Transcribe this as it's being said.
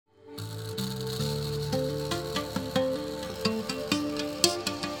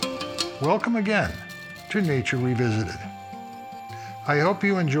Welcome again to Nature Revisited. I hope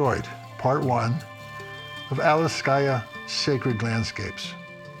you enjoyed part one of Aleskaya Sacred Landscapes.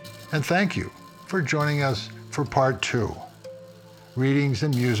 And thank you for joining us for part two, Readings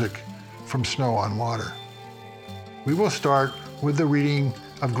and Music from Snow on Water. We will start with the reading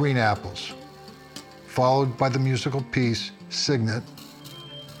of Green Apples, followed by the musical piece Signet,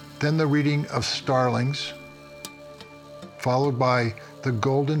 then the reading of Starlings, followed by The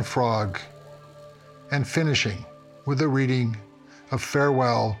Golden Frog, and finishing with the reading of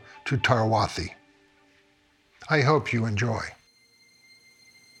Farewell to Tarwathi. I hope you enjoy.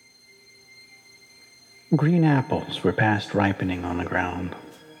 Green apples were past ripening on the ground.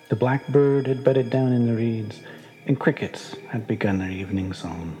 The blackbird had bedded down in the reeds, and crickets had begun their evening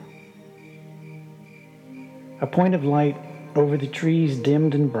song. A point of light over the trees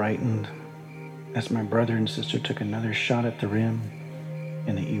dimmed and brightened as my brother and sister took another shot at the rim,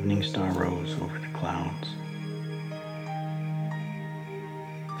 and the evening star rose over the clouds.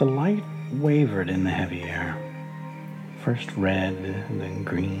 The light wavered in the heavy air, first red, then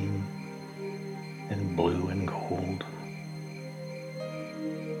green, then blue and gold.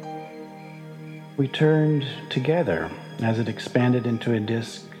 We turned together as it expanded into a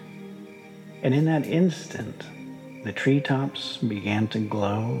disk, and in that instant, the treetops began to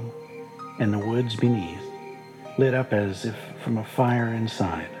glow, and the woods beneath lit up as if from a fire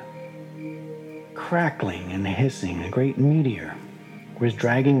inside. Crackling and hissing, a great meteor was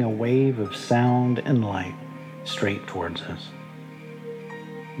dragging a wave of sound and light straight towards us.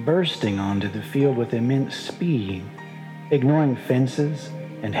 Bursting onto the field with immense speed, ignoring fences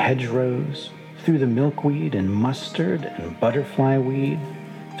and hedgerows, through the milkweed and mustard and butterfly weed,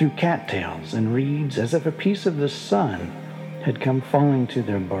 through cattails and reeds, as if a piece of the sun had come falling to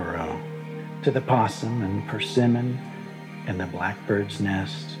their burrow, to the possum and persimmon and the blackbird's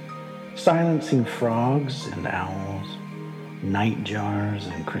nest, silencing frogs and owls, nightjars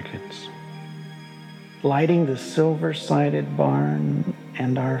and crickets, lighting the silver-sided barn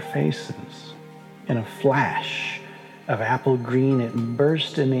and our faces. In a flash of apple green, it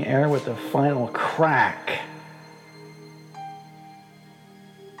burst in the air with a final crack.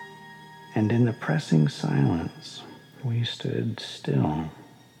 And in the pressing silence, we stood still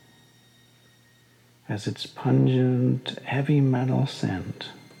as its pungent, heavy metal scent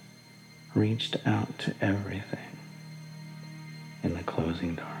reached out to everything in the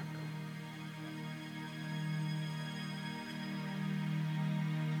closing dark.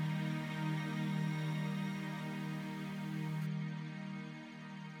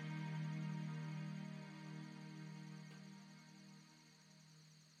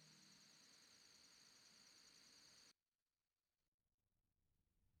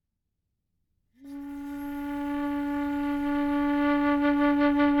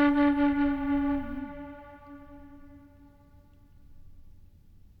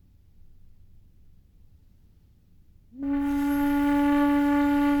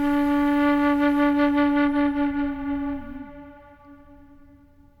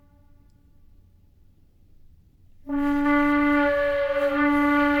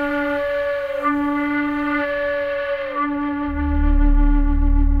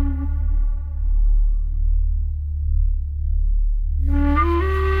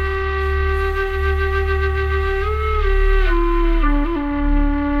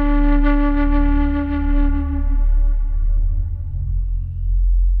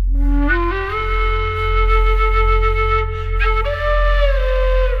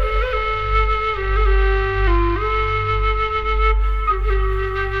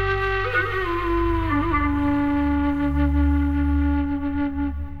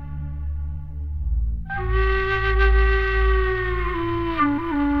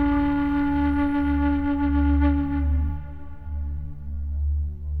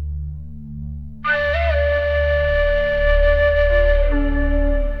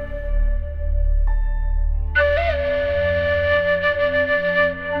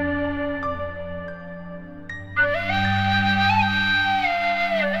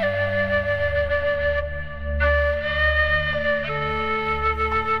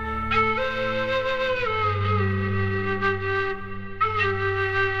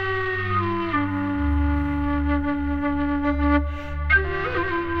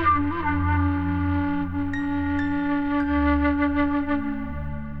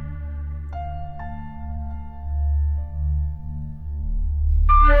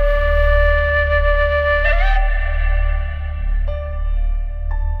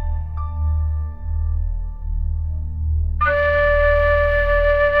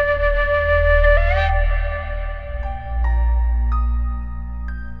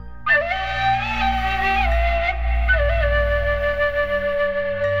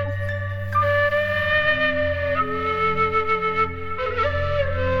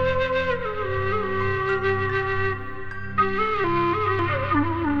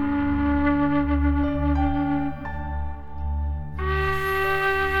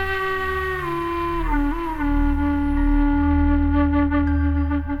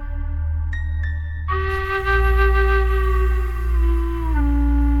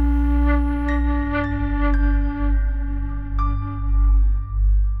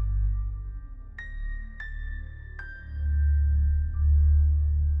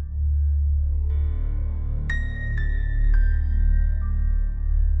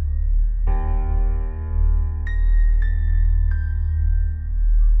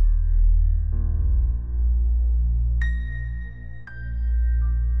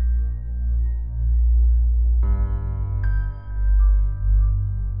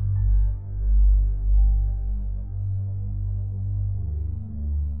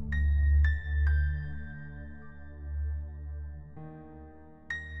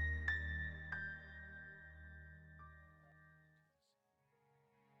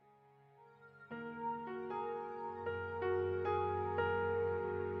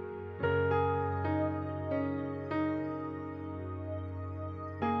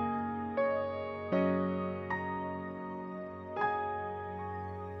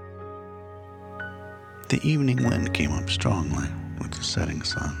 The evening wind came up strongly with the setting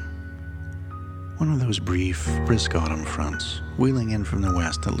sun. One of those brief, brisk autumn fronts, wheeling in from the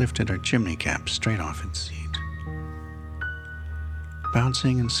west that lifted our chimney cap straight off its seat,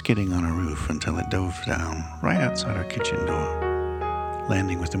 bouncing and skidding on our roof until it dove down right outside our kitchen door,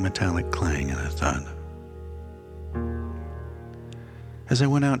 landing with a metallic clang and a thud. As I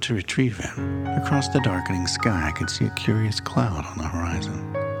went out to retrieve it, across the darkening sky I could see a curious cloud on the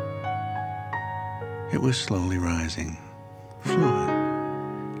horizon. It was slowly rising,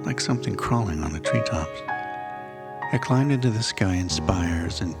 fluid, like something crawling on the treetops. It climbed into the sky in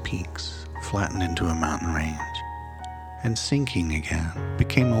spires and peaks, flattened into a mountain range, and sinking again,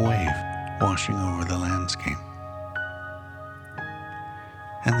 became a wave washing over the landscape.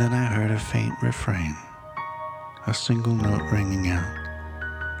 And then I heard a faint refrain, a single note ringing out,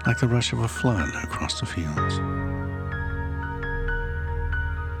 like the rush of a flood across the fields.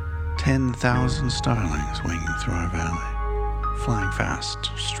 10,000 starlings winging through our valley, flying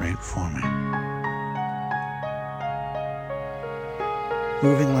fast straight for me.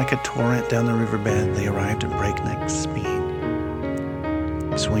 Moving like a torrent down the riverbed, they arrived at breakneck speed,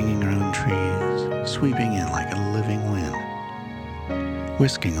 swinging around trees, sweeping in like a living wind,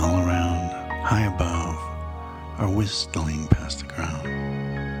 whisking all around, high above, or whistling past the ground.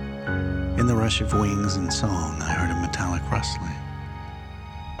 In the rush of wings and song, I heard a metallic rustling,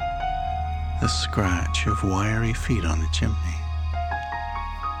 the scratch of wiry feet on the chimney.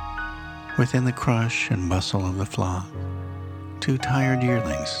 Within the crush and bustle of the flock, 2 tired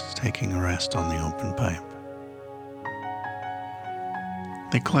yearlings taking a rest on the open pipe.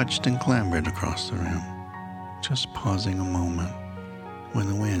 They clutched and clambered across the room, just pausing a moment when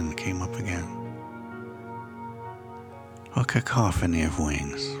the wind came up again. A cacophony of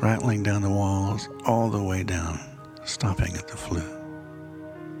wings rattling down the walls all the way down, stopping at the flue.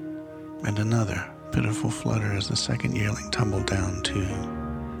 And another pitiful flutter as the second yearling tumbled down too,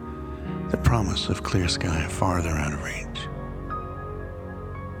 the promise of clear sky farther out of reach.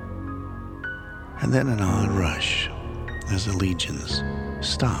 And then an odd rush as the legions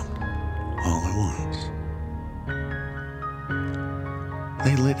stopped all at once.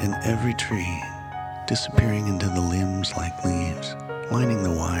 They lit in every tree, disappearing into the limbs like leaves, lining the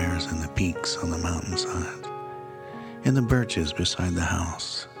wires and the peaks on the mountainside, in the birches beside the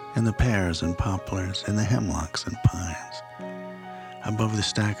house, in the pears and poplars, in the hemlocks and pines, above the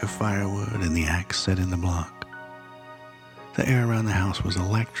stack of firewood and the axe set in the block. The air around the house was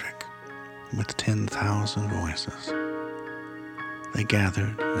electric, with 10,000 voices. They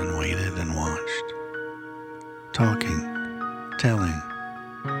gathered and waited and watched, talking, telling,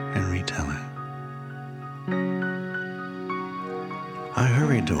 and retelling. I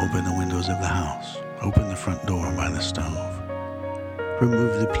hurried to open the windows of the house, open the front door by the stove,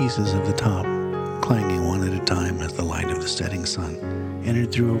 remove the pieces of the top, clanging one at a time as the light of the setting sun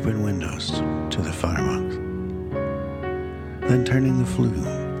entered through open windows to the firebox. Then turning the flue,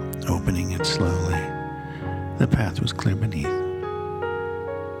 opening it slowly, the path was clear beneath.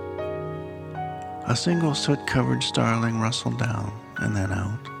 A single soot-covered starling rustled down and then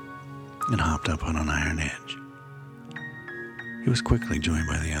out and hopped up on an iron edge. He was quickly joined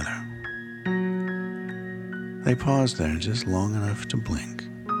by the other. They paused there just long enough to blink.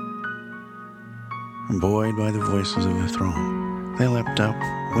 And buoyed by the voices of the throng, they leapt up,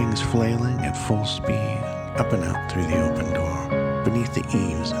 wings flailing at full speed, up and out through the open door, beneath the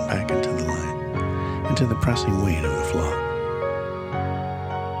eaves and back into the light, into the pressing weight of the flock.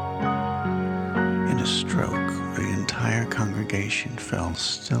 In a stroke, the entire congregation fell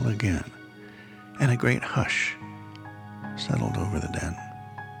still again, and a great hush settled over the den.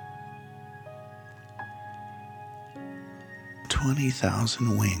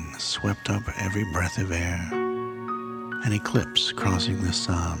 20,000 wings swept up every breath of air, an eclipse crossing the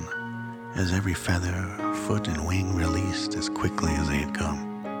sun as every feather, foot, and wing released as quickly as they had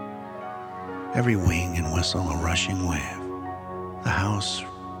come. Every wing and whistle a rushing wave, the house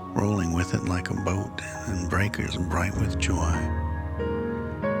rolling with it like a boat, and breakers bright with joy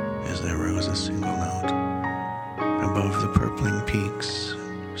as there rose a single note. Above the purpling peaks,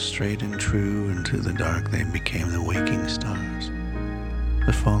 straight and true into the dark, they became the waking stars,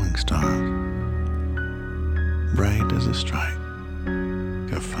 the falling stars, bright as a strike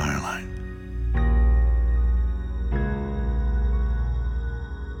of firelight.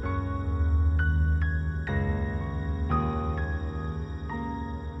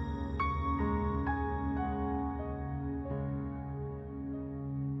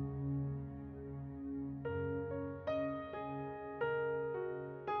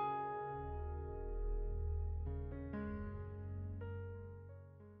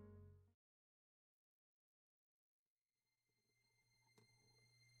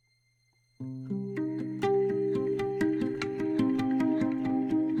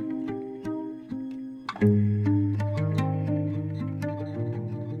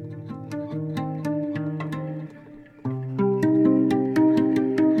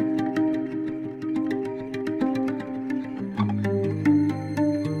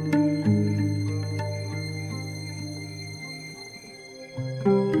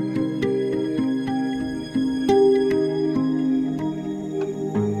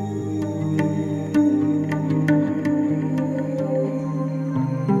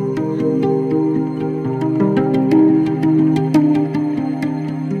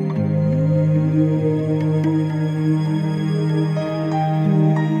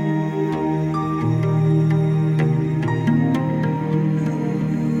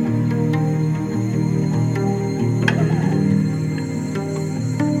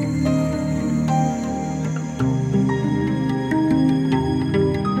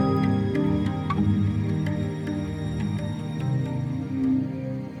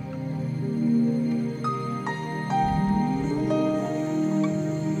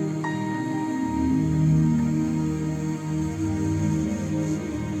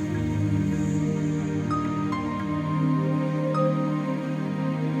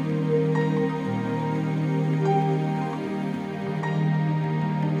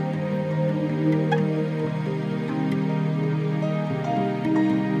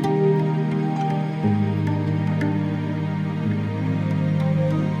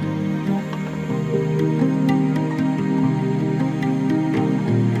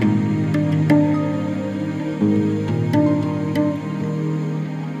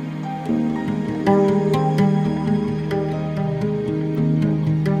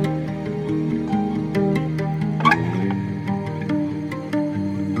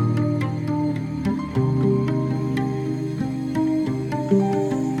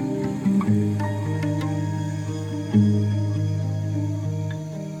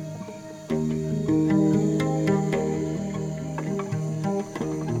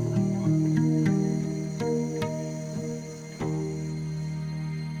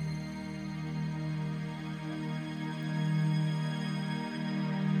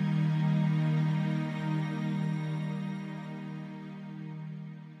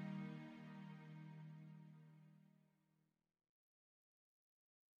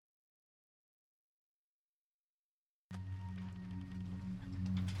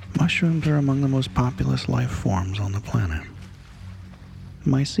 Mushrooms are among the most populous life forms on the planet.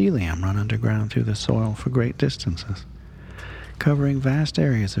 Mycelium run underground through the soil for great distances, covering vast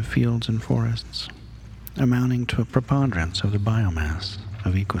areas of fields and forests, amounting to a preponderance of the biomass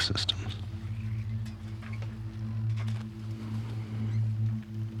of ecosystems.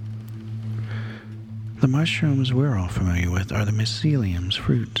 The mushrooms we're all familiar with are the mycelium's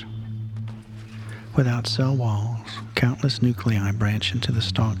fruit. Without cell walls, countless nuclei branch into the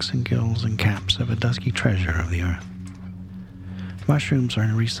stalks and gills and caps of a dusky treasure of the earth. Mushrooms are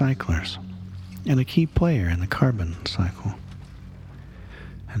recyclers and a key player in the carbon cycle,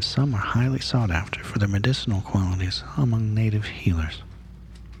 and some are highly sought after for their medicinal qualities among native healers.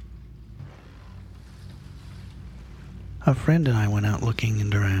 A friend and I went out looking in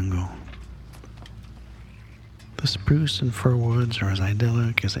Durango. The spruce and fir woods are as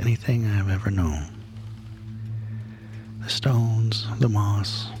idyllic as anything I have ever known. The stones, the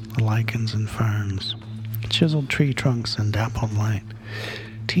moss, the lichens and ferns, chiseled tree trunks and dappled light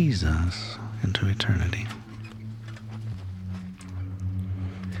tease us into eternity.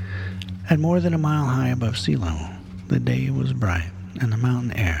 At more than a mile high above sea level, the day was bright and the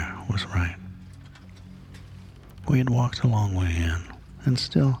mountain air was right. We had walked a long way in, and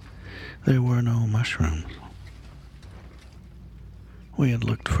still there were no mushrooms. We had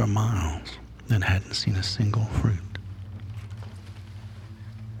looked for miles and hadn't seen a single fruit.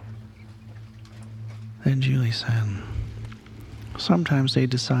 Then Julie said, "Sometimes they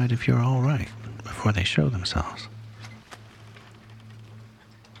decide if you're all right before they show themselves."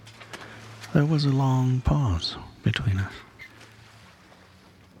 There was a long pause between us.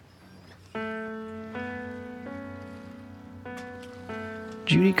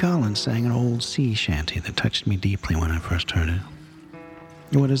 Judy Collins sang an old sea shanty that touched me deeply when I first heard it.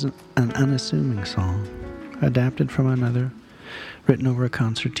 It was an unassuming song, adapted from another, written over a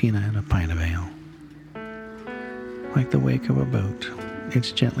concertina and a pint of ale. Like the wake of a boat,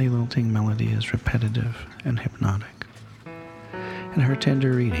 its gently lilting melody is repetitive and hypnotic. And her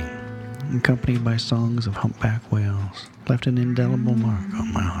tender reading, accompanied by songs of humpback whales, left an indelible mark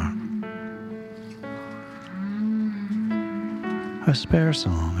on my heart. A spare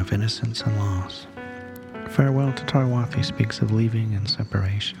song of innocence and loss. Farewell to Tarwathi speaks of leaving and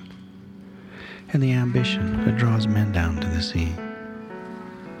separation. and the ambition that draws men down to the sea.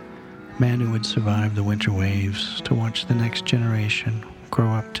 Men who would survive the winter waves to watch the next generation grow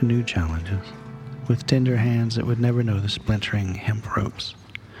up to new challenges, with tender hands that would never know the splintering hemp ropes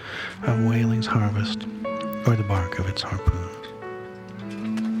of whaling's harvest or the bark of its harpoons.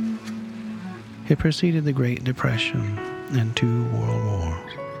 It preceded the Great Depression and 2 world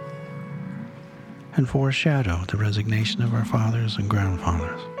wars, and foreshadowed the resignation of our fathers and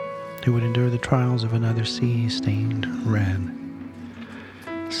grandfathers, who would endure the trials of another sea stained red,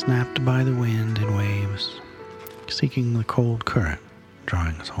 snapped by the wind and waves, seeking the cold current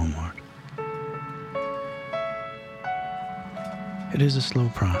drawing us homeward. It is a slow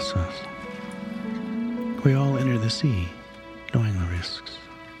process. We all enter the sea knowing the risks.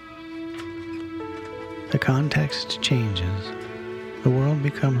 The context changes, the world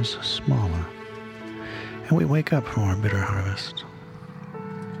becomes smaller, and we wake up from our bitter harvest.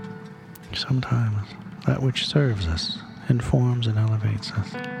 Sometimes that which serves us, informs and elevates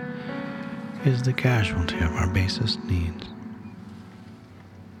us, is the casualty of our basest needs.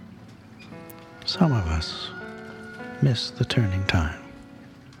 Some of us miss the turning time.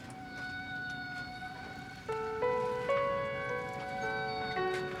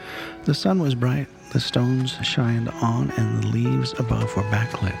 The sun was bright, the stones shined on, and the leaves above were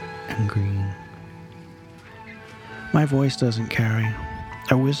backlit and green. My voice doesn't carry.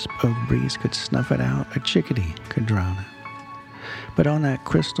 A wisp of breeze could snuff it out, a chickadee could drown it. But on that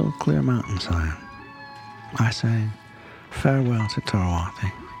crystal clear mountainside, I sang farewell to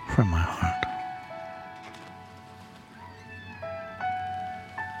Tarwathie from my heart.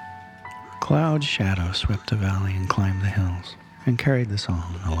 Cloud shadow swept the valley and climbed the hills and carried the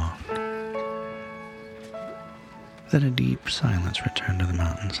song aloft. Then a deep silence returned to the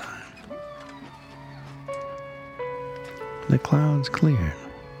mountainside. The clouds cleared,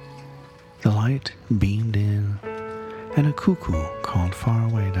 the light beamed in, and a cuckoo called far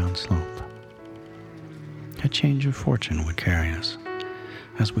away down slope. A change of fortune would carry us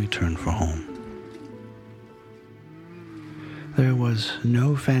as we turned for home. There was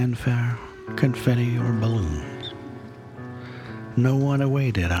no fanfare, confetti, or balloons. No one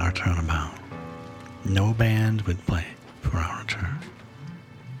awaited our turnabout. No band would play for our return.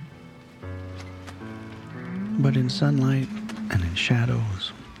 But in sunlight and in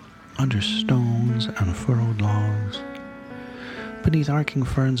shadows, under stones and furrowed logs, beneath arcing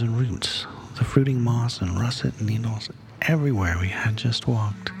ferns and roots, the fruiting moss and russet needles, everywhere we had just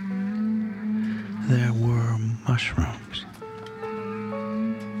walked, there were mushrooms.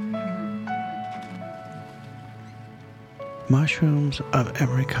 Mushrooms of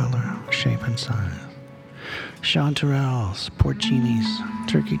every color, shape, and size. Chanterelles, porcinis,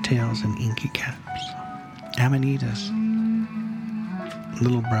 turkey tails, and inky caps. Amanitas,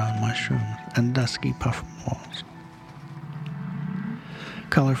 little brown mushrooms, and dusky puffballs.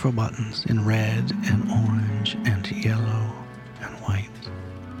 Colorful buttons in red and orange and yellow and white.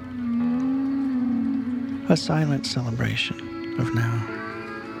 A silent celebration of now.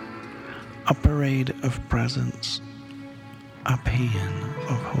 A parade of presents. A paean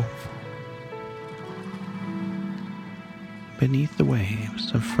of hope. Beneath the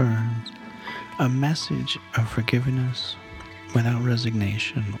waves of ferns, a message of forgiveness without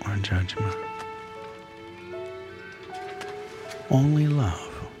resignation or judgment. Only love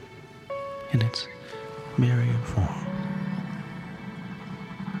in its myriad forms.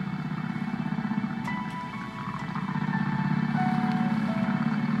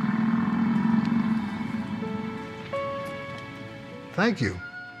 Thank you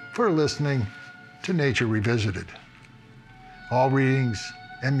for listening to Nature Revisited. All readings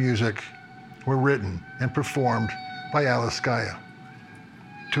and music were written and performed by Alice Gaia.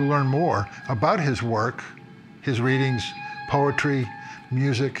 To learn more about his work, his readings, poetry,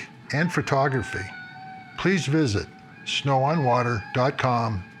 music, and photography, please visit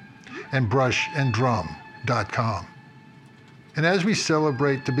snowonwater.com and brushanddrum.com. And as we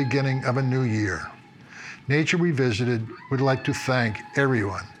celebrate the beginning of a new year, Nature Revisited would like to thank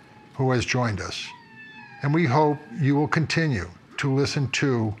everyone who has joined us. And we hope you will continue to listen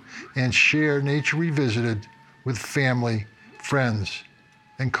to and share Nature Revisited with family, friends,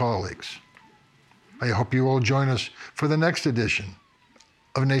 and colleagues. I hope you will join us for the next edition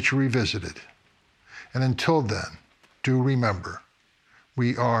of Nature Revisited. And until then, do remember,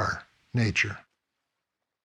 we are nature.